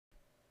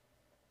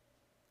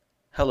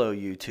Hello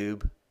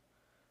YouTube,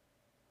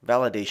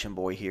 Validation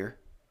Boy here.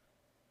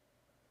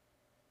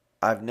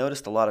 I've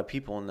noticed a lot of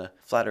people in the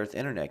Flat Earth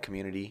Internet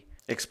community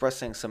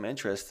expressing some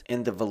interest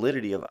in the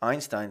validity of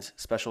Einstein's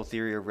special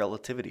theory of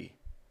relativity.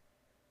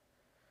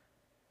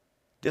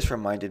 This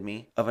reminded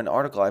me of an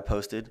article I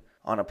posted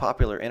on a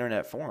popular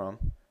internet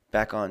forum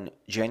back on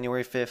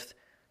January 5th,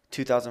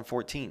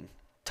 2014,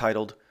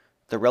 titled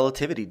The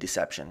Relativity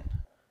Deception.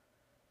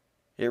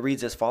 It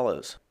reads as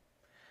follows.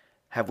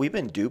 Have we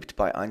been duped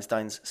by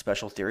Einstein's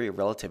special theory of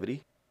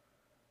relativity?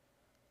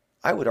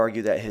 I would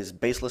argue that his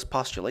baseless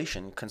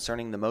postulation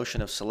concerning the motion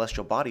of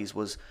celestial bodies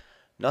was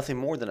nothing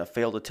more than a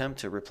failed attempt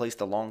to replace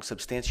the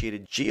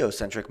long-substantiated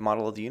geocentric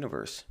model of the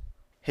universe.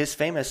 His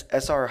famous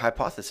SR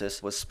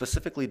hypothesis was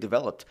specifically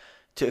developed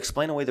to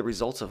explain away the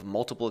results of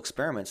multiple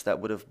experiments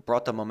that would have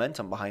brought the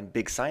momentum behind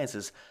big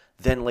science's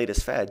then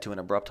latest fad to an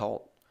abrupt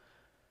halt.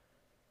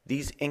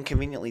 These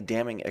inconveniently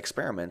damning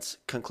experiments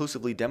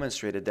conclusively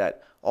demonstrated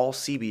that all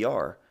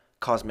CBR,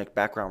 cosmic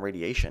background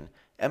radiation,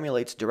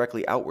 emulates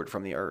directly outward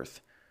from the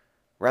Earth,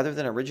 rather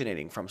than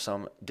originating from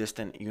some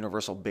distant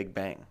universal Big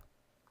Bang.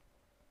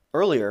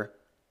 Earlier,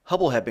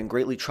 Hubble had been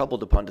greatly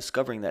troubled upon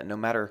discovering that no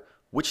matter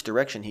which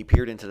direction he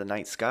peered into the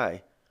night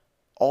sky,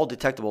 all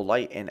detectable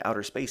light in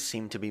outer space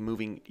seemed to be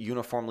moving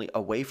uniformly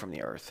away from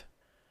the Earth.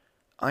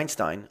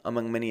 Einstein,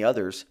 among many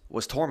others,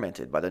 was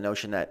tormented by the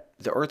notion that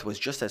the Earth was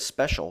just as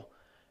special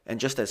and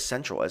just as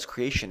central as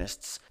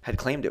creationists had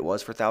claimed it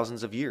was for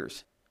thousands of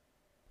years.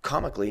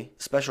 Comically,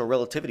 special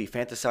relativity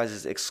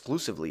fantasizes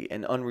exclusively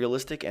in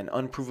unrealistic and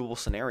unprovable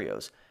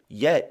scenarios,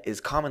 yet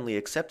is commonly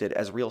accepted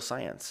as real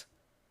science.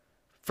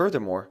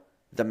 Furthermore,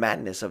 the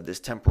madness of this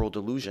temporal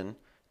delusion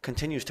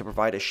continues to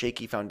provide a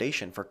shaky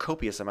foundation for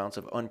copious amounts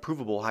of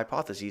unprovable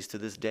hypotheses to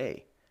this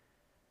day.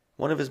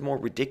 One of his more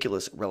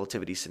ridiculous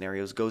relativity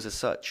scenarios goes as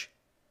such.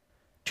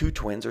 Two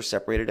twins are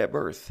separated at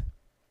birth.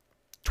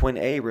 Twin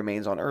A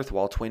remains on Earth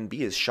while Twin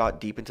B is shot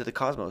deep into the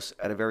cosmos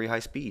at a very high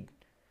speed.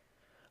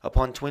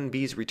 Upon Twin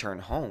B's return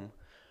home,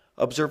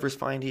 observers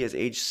find he has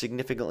aged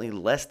significantly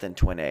less than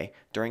Twin A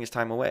during his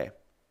time away.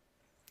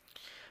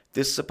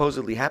 This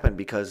supposedly happened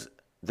because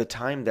the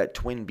time that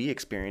Twin B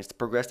experienced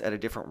progressed at a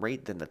different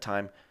rate than the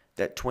time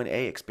that Twin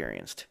A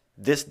experienced.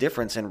 This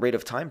difference in rate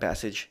of time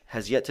passage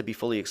has yet to be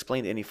fully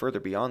explained any further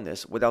beyond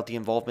this without the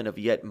involvement of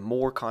yet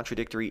more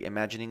contradictory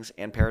imaginings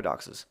and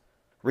paradoxes.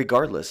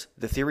 Regardless,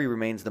 the theory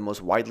remains the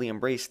most widely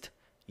embraced,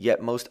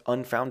 yet most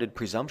unfounded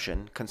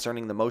presumption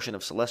concerning the motion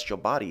of celestial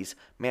bodies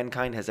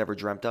mankind has ever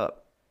dreamt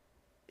up.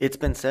 It's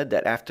been said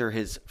that after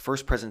his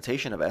first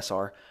presentation of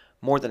SR,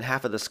 more than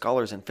half of the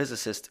scholars and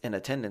physicists in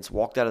attendance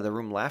walked out of the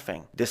room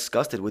laughing,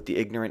 disgusted with the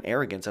ignorant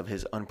arrogance of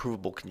his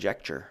unprovable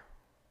conjecture.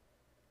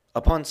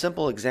 Upon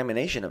simple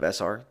examination of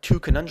SR, two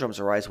conundrums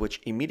arise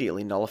which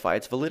immediately nullify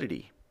its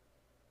validity.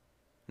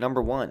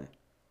 Number 1.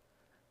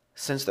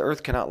 Since the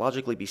Earth cannot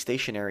logically be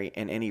stationary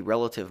in any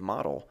relative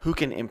model, who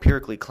can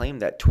empirically claim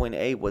that Twin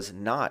A was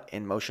not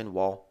in motion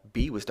while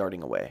B was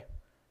darting away?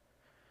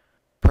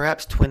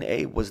 Perhaps Twin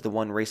A was the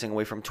one racing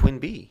away from Twin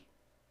B.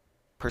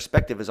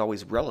 Perspective is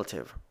always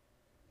relative.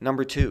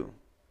 Number 2.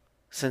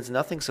 Since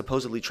nothing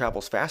supposedly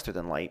travels faster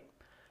than light,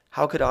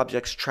 how could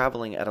objects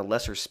traveling at a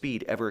lesser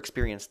speed ever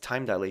experience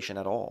time dilation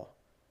at all?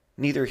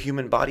 Neither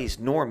human bodies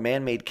nor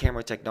man-made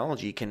camera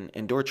technology can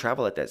endure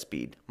travel at that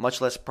speed, much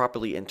less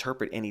properly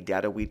interpret any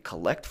data we'd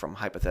collect from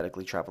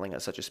hypothetically traveling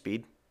at such a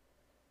speed.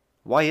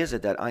 Why is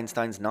it that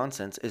Einstein's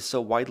nonsense is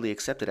so widely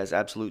accepted as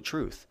absolute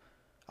truth?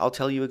 I'll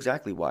tell you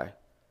exactly why.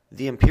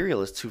 The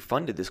imperialists who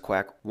funded this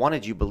quack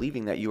wanted you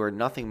believing that you are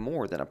nothing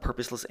more than a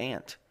purposeless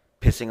ant,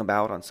 pissing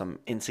about on some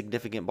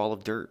insignificant ball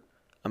of dirt,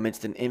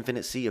 amidst an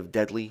infinite sea of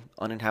deadly,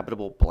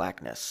 uninhabitable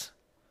blackness.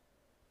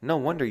 No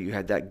wonder you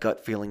had that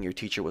gut feeling your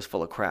teacher was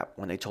full of crap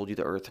when they told you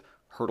the Earth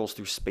hurtles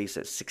through space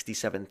at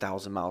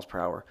 67,000 miles per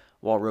hour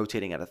while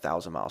rotating at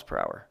 1,000 miles per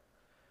hour.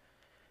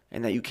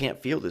 And that you can't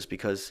feel this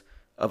because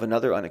of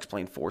another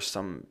unexplained force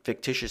some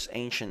fictitious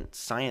ancient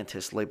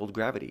scientist labeled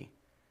gravity.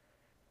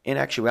 In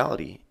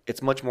actuality,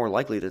 it's much more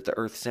likely that the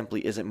Earth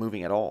simply isn't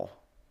moving at all.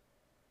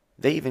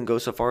 They even go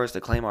so far as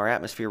to claim our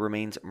atmosphere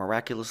remains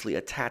miraculously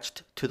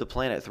attached to the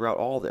planet throughout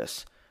all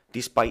this,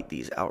 despite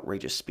these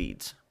outrageous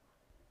speeds.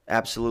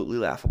 Absolutely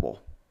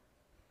laughable.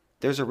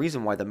 There's a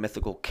reason why the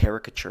mythical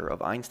caricature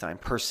of Einstein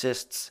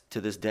persists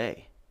to this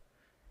day.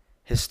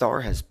 His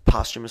star has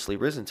posthumously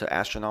risen to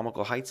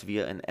astronomical heights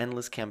via an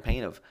endless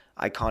campaign of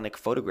iconic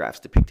photographs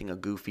depicting a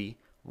goofy,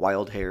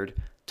 wild-haired,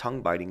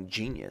 tongue-biting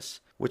genius,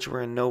 which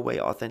were in no way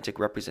authentic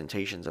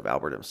representations of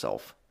Albert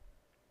himself.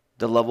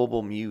 The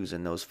lovable muse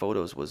in those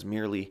photos was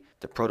merely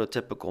the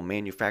prototypical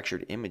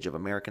manufactured image of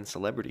American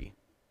celebrity.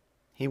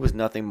 He was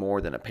nothing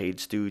more than a paid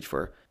stooge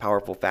for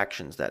powerful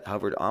factions that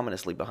hovered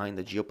ominously behind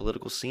the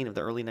geopolitical scene of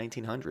the early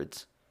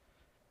 1900s.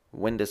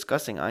 When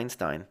discussing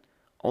Einstein,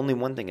 only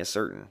one thing is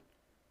certain.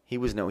 He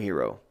was no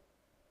hero.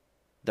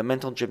 The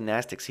mental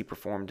gymnastics he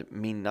performed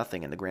mean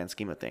nothing in the grand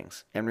scheme of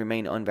things, and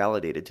remain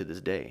unvalidated to this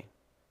day.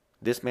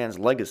 This man's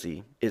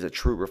legacy is a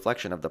true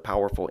reflection of the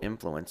powerful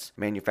influence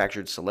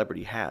manufactured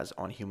celebrity has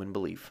on human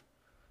belief.